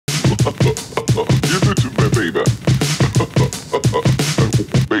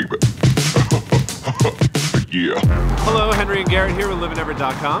Garrett here with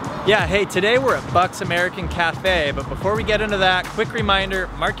liveineverett.com. Yeah, hey, today we're at Buck's American Cafe, but before we get into that, quick reminder,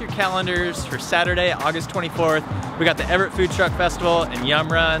 mark your calendars for Saturday, August 24th. We got the Everett Food Truck Festival and Yum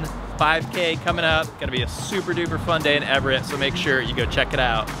Run, 5K coming up. Gonna be a super duper fun day in Everett, so make sure you go check it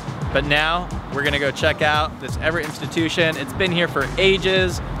out. But now, we're gonna go check out this Everett institution. It's been here for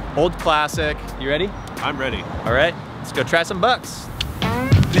ages, old classic. You ready? I'm ready. All right, let's go try some Bucks.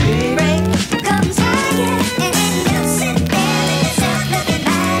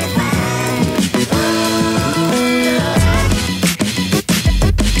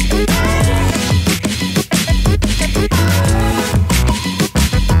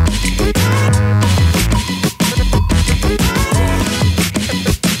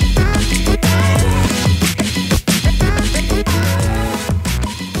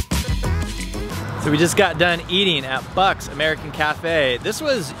 So we just got done eating at Buck's American Cafe. This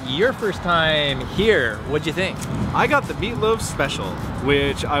was your first time here. What'd you think? I got the meatloaf special,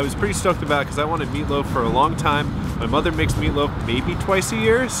 which I was pretty stoked about because I wanted meatloaf for a long time. My mother makes meatloaf maybe twice a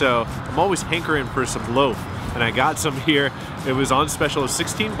year, so I'm always hankering for some loaf. And I got some here. It was on special of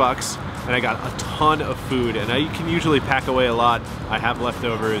 16 bucks, and I got a ton of food. And you can usually pack away a lot. I have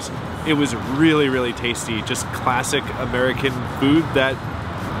leftovers. It was really, really tasty. Just classic American food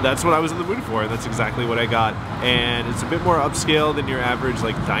that's what I was in the mood for, and that's exactly what I got. And it's a bit more upscale than your average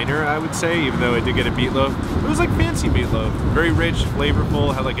like diner, I would say, even though I did get a meatloaf. It was like fancy meatloaf, very rich,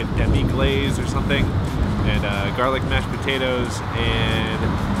 flavorful, had like a demi-glaze or something, and garlic mashed potatoes and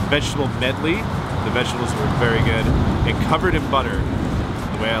vegetable medley. The vegetables were very good and covered in butter,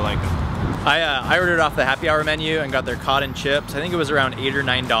 the way I like them. I ordered off the happy hour menu and got their cod and chips. I think it was around $8 or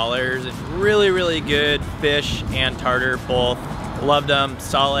 $9, and really, really good fish and tartar both. Loved them,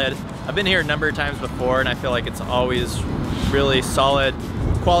 solid. I've been here a number of times before, and I feel like it's always really solid,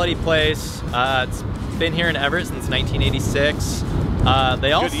 quality place. It's been here in Everett since 1986.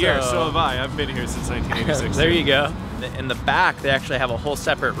 They also, good year, so have I. I've been here since 1986. There you go. In the back, they actually have a whole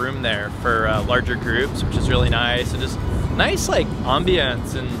separate room there for larger groups, which is really nice, and just nice like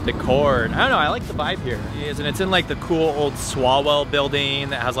ambience and decor. And I don't know, I like the vibe here. And it's in like the cool old Swalwell building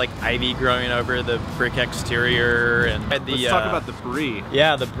that has like ivy growing over the brick exterior. And let's talk about the brie.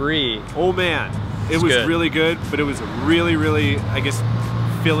 Yeah, the brie. Oh man, it was good. Really good, but it was really, really, I guess,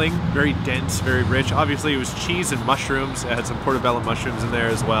 filling, very dense, very rich. Obviously it was cheese and mushrooms. It had some portobello mushrooms in there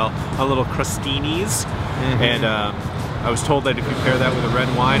as well, a little crostinis. And I was told that if you pair that with a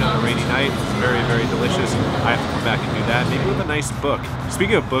red wine on a rainy night, it's very, very delicious. I have to come back and do that, maybe with a nice book.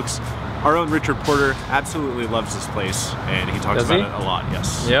 Speaking of books, our own Richard Porter absolutely loves this place, and he talks about it a lot.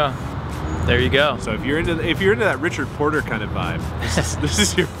 Yes. Yeah. There you go. So if you're into that Richard Porter kind of vibe, this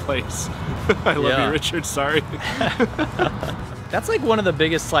is your place. I love you, Richard. Sorry. That's like one of the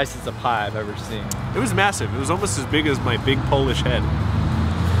biggest slices of pie I've ever seen. It was massive. It was almost as big as my big Polish head.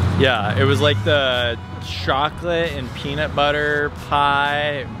 Yeah, it was like the chocolate and peanut butter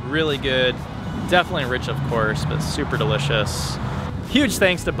pie. Really good. Definitely rich, of course, but super delicious. Huge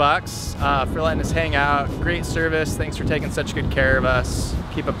thanks to Buck's for letting us hang out. Great service. Thanks for taking such good care of us.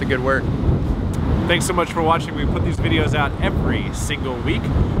 Keep up the good work. Thanks so much for watching. We put these videos out every single week,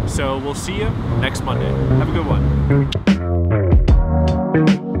 so we'll see you next Monday. Have a good one.